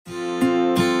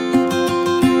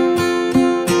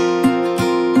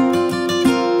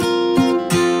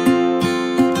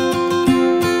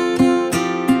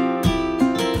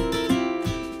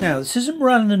this isn't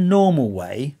morale in a normal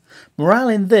way. Morale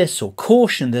in this, or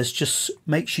caution in this, just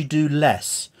makes you do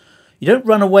less. You don't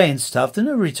run away and stuff. There's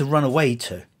nobody to run away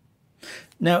to.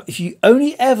 Now, if you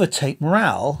only ever take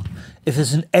morale if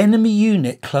there's an enemy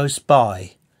unit close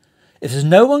by. If there's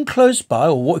no one close by,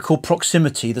 or what we call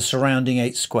proximity, the surrounding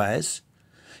 8 squares,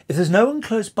 if there's no one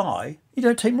close by, you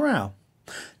don't take morale.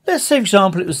 Let's say, for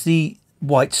example, it was the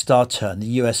White Star turn, the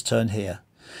US turn here.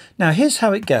 Now, here's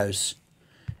how it goes.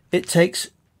 It takes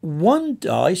 1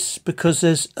 dice because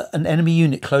there's an enemy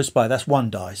unit close by. That's 1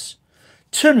 dice.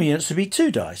 2 enemy units would be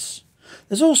 2 dice.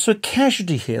 There's also a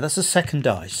casualty here. That's a 2nd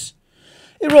dice.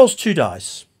 It rolls 2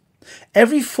 dice.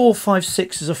 Every 4, 5,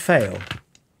 6 is a fail.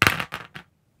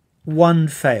 1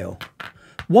 fail.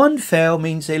 1 fail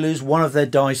means they lose 1 of their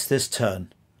dice this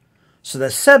turn. So their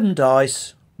 7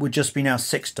 dice would just be now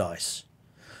 6 dice.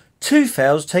 2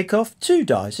 fails take off 2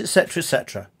 dice, etc.,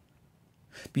 etc.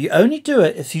 But you only do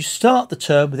it if you start the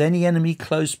turn with any enemy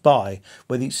close by,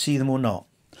 whether you see them or not.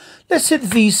 Let's say the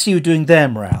VC were doing their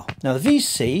morale. Now the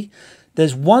VC,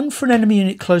 there's 1 for an enemy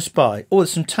unit close by. Oh,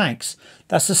 there's some tanks.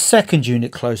 That's the 2nd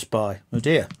unit close by. Oh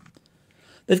dear.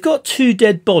 They've got 2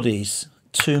 dead bodies,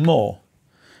 2 more.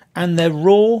 And their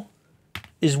raw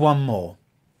is 1 more.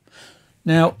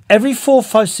 Now, every 4,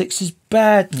 5, 6 is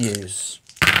bad news.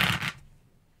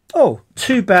 Oh,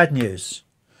 2 bad news.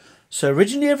 So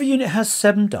originally every unit has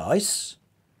 7 dice.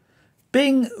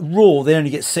 Being raw, they only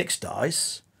get 6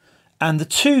 dice. And the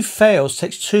 2 fails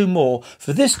takes 2 more.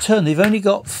 For this turn, they've only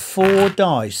got 4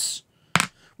 dice,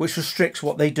 which restricts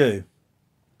what they do.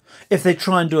 If they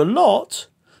try and do a lot,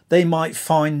 they might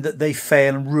find that they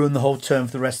fail and ruin the whole turn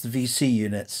for the rest of the VC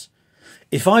units.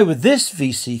 If I were this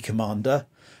VC commander,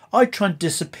 I'd try and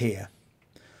disappear.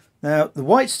 Now, the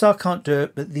White Star can't do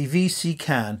it, but the VC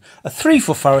can. A 3,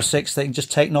 4, 5 or 6, they can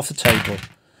just take them off the table.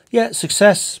 Yeah,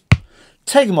 success.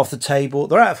 Take them off the table,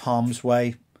 they're out of harm's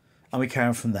way, and we carry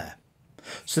on from there.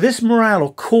 So this morale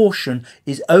or caution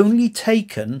is only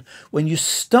taken when you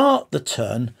start the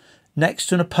turn next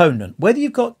to an opponent. Whether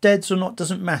you've got deads or not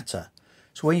doesn't matter.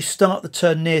 So when you start the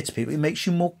turn near to people, it makes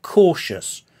you more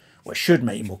cautious. Well, it should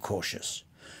make you more cautious.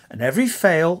 And every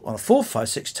fail on a 4, 5,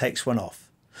 6 takes 1 off.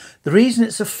 The reason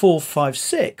it's a 4, 5,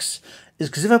 6 is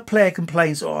because if a player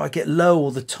complains, oh, I get low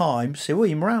all the time, say, well,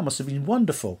 your morale must have been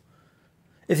wonderful.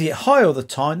 If you get high all the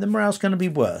time, the morale's going to be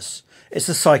worse. It's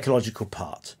the psychological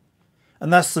part.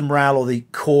 And that's the morale or the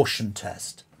caution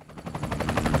test.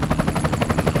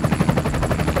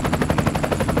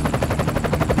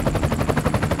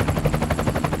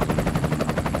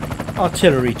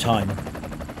 Artillery time.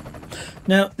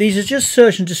 Now, these are just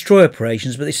search and destroy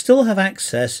operations, but they still have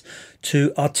access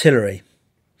to artillery.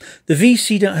 The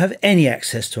VC don't have any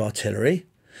access to artillery.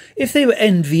 If they were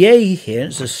NVA here, and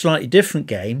it's a slightly different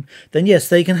game, then yes,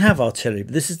 they can have artillery,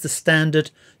 but this is the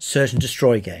standard search and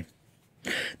destroy game.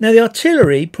 Now, the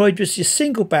artillery probably just a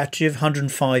single battery of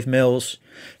 105 mils,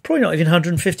 probably not even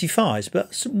 155s,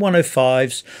 but some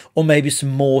 105s, or maybe some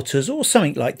mortars, or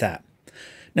something like that.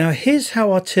 Now, here's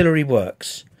how artillery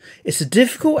works. It's a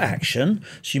difficult action,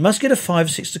 so you must get a 5 or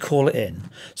 6 to call it in.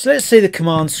 So let's say the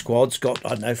command squad's got, I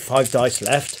don't know, 5 dice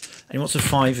left, and he wants a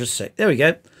 5 or 6. There we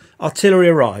go. Artillery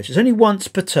arrives. It's only once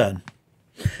per turn.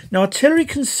 Now, artillery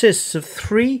consists of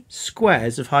 3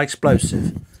 squares of high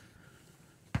explosive.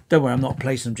 Don't worry, I'm not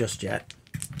placing them just yet.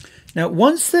 Now,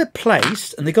 once they're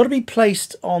placed, and they've got to be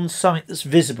placed on something that's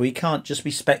visible, you can't just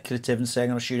be speculative and say, I'm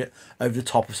going to shoot it over the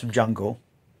top of some jungle.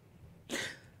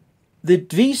 The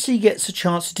VC gets a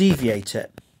chance to deviate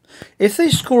it. If they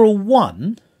score a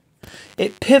 1,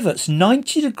 it pivots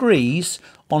 90 degrees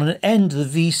on an end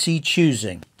of the VC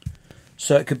choosing.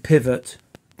 So it could pivot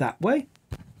that way,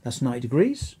 that's 90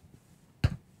 degrees.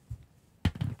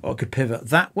 Or it could pivot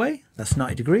that way, that's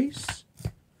 90 degrees.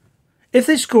 If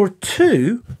they score a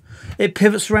 2, it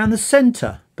pivots around the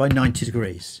centre by 90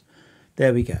 degrees.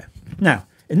 There we go. Now,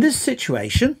 in this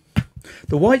situation,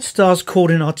 the White Star's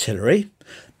called in artillery.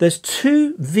 There's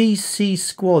 2 VC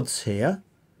squads here.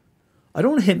 I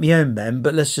don't want to hit my own men,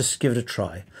 but let's just give it a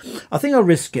try. I think I'll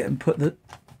risk it and put the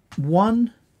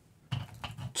 1,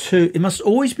 2. It must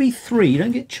always be 3. You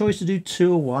don't get choice to do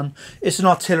 2 or 1. It's an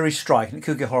artillery strike and it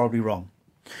could go horribly wrong.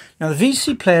 Now the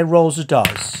VC player rolls a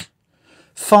dice.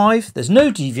 5, there's no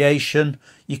deviation.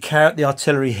 You carry out the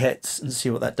artillery hits and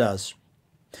see what that does.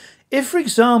 If, for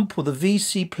example, the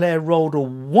VC player rolled a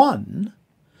 1,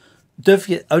 don't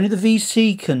forget, only the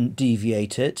VC can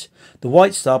deviate it. The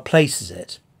White Star places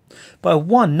it. By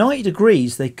 90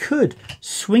 degrees, they could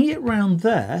swing it round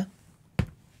there.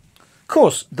 Of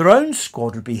course, their own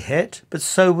squad would be hit, but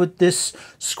so would this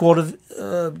squad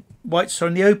of White Star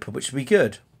in the open, which would be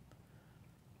good.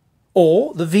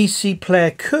 Or the VC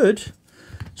player could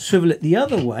swivel it the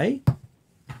other way.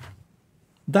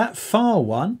 That far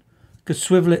one could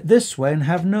swivel it this way and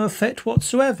have no effect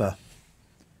whatsoever.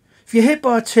 If you're hit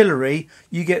by artillery,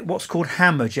 you get what's called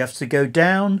hammered. You have to go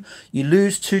down, you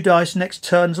lose 2 dice next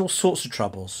turn, there's all sorts of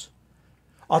troubles.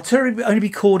 Artillery will only be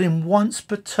called in once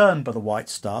per turn by the White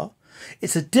Star.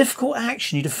 It's a difficult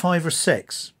action, you need a 5 or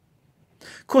 6.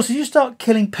 Of course, if you start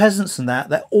killing peasants and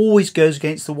that always goes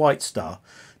against the White Star.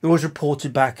 They're always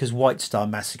reported back as White Star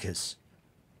massacres.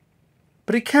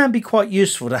 But it can be quite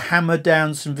useful to hammer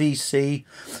down some VC,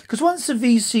 because once the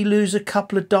VC lose a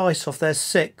couple of dice off their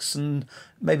 6 and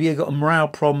maybe you've got a morale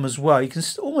problem as well, you can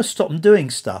almost stop them doing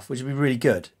stuff, which would be really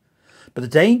good. But the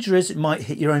danger is it might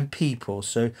hit your own people,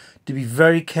 so do be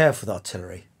very careful with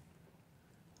artillery.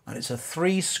 And it's a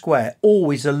 3 square,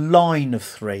 always a line of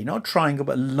 3, not a triangle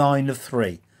but a line of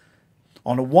 3.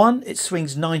 On a 1 it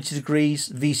swings 90 degrees,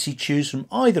 VC choose from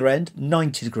either end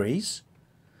 90 degrees,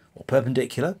 or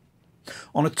perpendicular.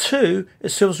 On a 2 it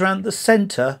swivels around the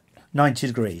centre 90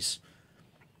 degrees.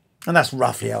 And that's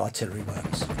roughly how artillery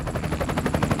works.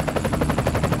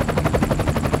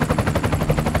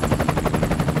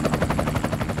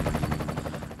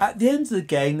 At the end of the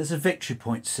game there's a victory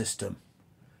point system.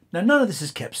 Now none of this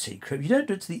is kept secret, you don't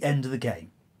do it to the end of the game.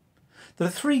 There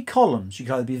are 3 columns. You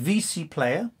can either be a VC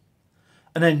player,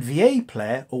 an NVA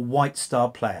player or White Star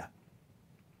player.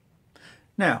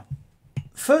 Now,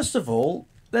 first of all,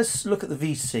 let's look at the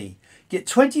VC. Get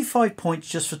 25 points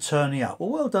just for turning up.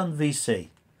 Well done, VC.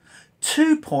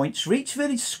 2 points for each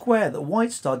village square that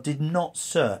White Star did not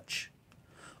search.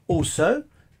 Also,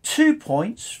 2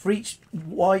 points for each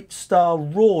White Star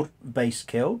raw base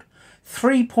killed.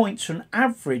 3 points for an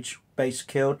average base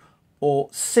killed, or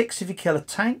 6 if you kill a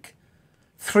tank.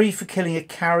 3 for killing a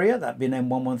carrier, that'd be an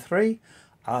M113.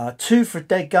 2 for a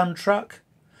dead gun truck.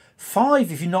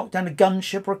 5 if you knock down a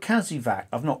gunship or a Kazivac.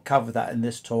 I've not covered that in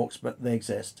this talks, but they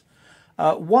exist.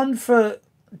 1 for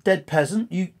dead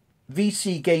peasant. You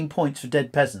VC gain points for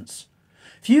dead peasants.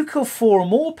 If you kill 4 or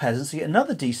more peasants, you get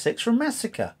another D6 for a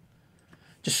massacre.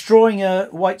 Destroying a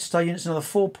White Star unit is another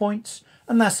 4 points,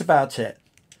 and that's about it.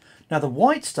 Now the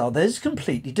White Star, theirs is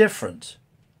completely different.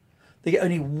 They get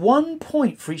only 1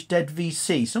 point for each dead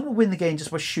VC. So I'm going to win the game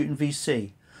just by shooting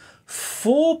VC.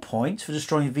 4 points for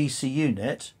destroying a VC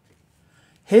unit.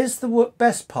 Here's the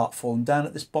best part for them down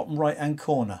at this bottom right hand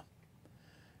corner.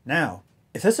 Now,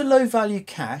 if there's a low value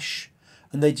cache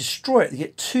and they destroy it, they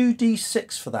get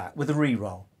 2d6 for that with a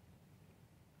reroll.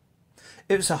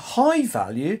 If it's a high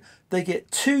value, they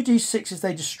get 2d6 if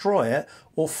they destroy it,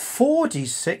 or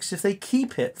 4d6 if they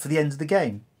keep it for the end of the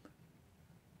game.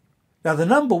 Now the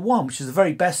number 1, which is the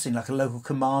very best thing, like a local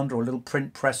command or a little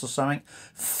print press or something,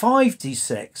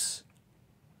 5d6.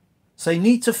 So you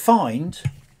need to find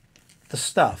the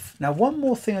stuff. Now one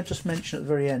more thing I just mentioned at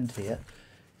the very end here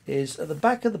is at the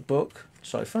back of the book,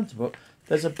 sorry, front of the book,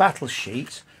 there's a battle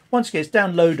sheet. Once again, it's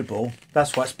downloadable.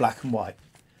 That's why it's black and white.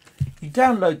 You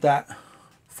download that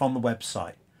from the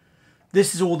website.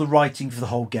 This is all the writing for the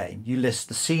whole game. You list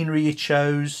the scenery you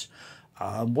chose,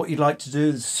 what you'd like to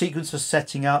do, the sequence for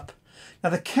setting up. Now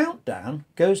the countdown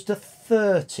goes to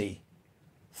 30.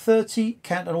 30,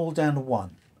 countdown all down to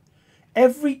 1.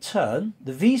 Every turn,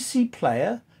 the VC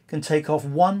player can take off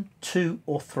 1, 2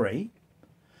 or 3.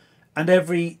 And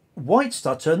every White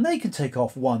Star turn, they can take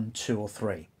off 1, 2 or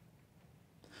 3.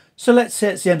 So let's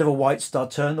say it's the end of a White Star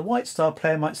turn. The White Star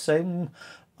player might say,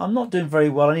 I'm not doing very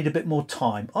well, I need a bit more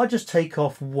time. I'll just take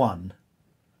off 1.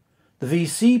 The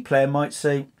VC player might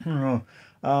say, yeah,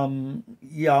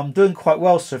 I'm doing quite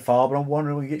well so far, but I'm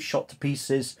wondering when we get shot to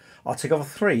pieces, I'll take off a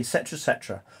 3, etc,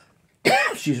 etc.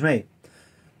 Excuse me.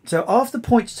 So after the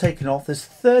points taken off, there's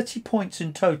 30 points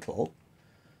in total.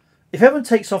 If everyone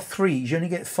takes off 3s, you only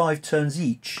get 5 turns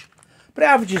each, but it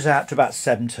averages out to about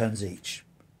 7 turns each.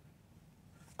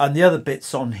 And the other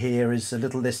bits on here is a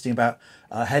little listing about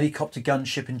helicopter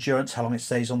gunship endurance, how long it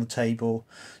stays on the table,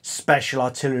 special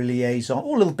artillery liaison,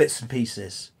 all little bits and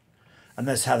pieces. And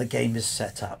that's how the game is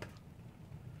set up.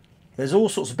 There's all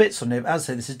sorts of bits on here. As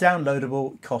I say, this is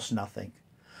downloadable, it costs nothing.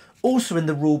 Also in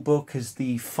the rule book is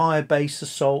the firebase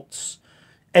assaults,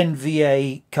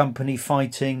 NVA company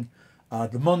fighting,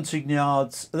 the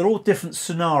Montagnards. They're all different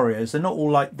scenarios. They're not all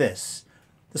like this.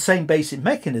 The same basic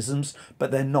mechanisms, but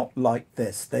they're not like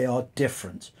this. They are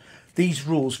different. These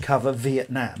rules cover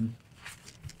Vietnam.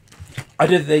 I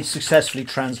don't think they successfully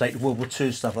translated World War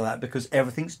II stuff like that because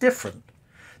everything's different.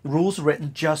 The rules are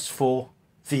written just for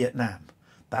Vietnam.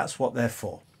 That's what they're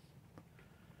for.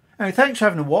 Anyway, thanks for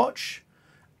having a watch.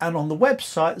 And on the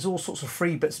website, there's all sorts of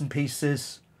free bits and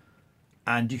pieces.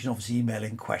 and you can obviously email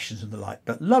in questions and the like.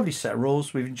 But lovely set of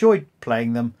rules. We've enjoyed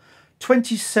playing them.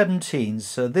 2017,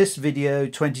 so this video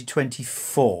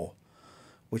 2024,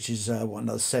 which is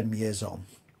another 7 years on.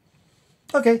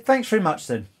 Okay, thanks very much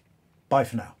then. Bye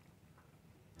for now.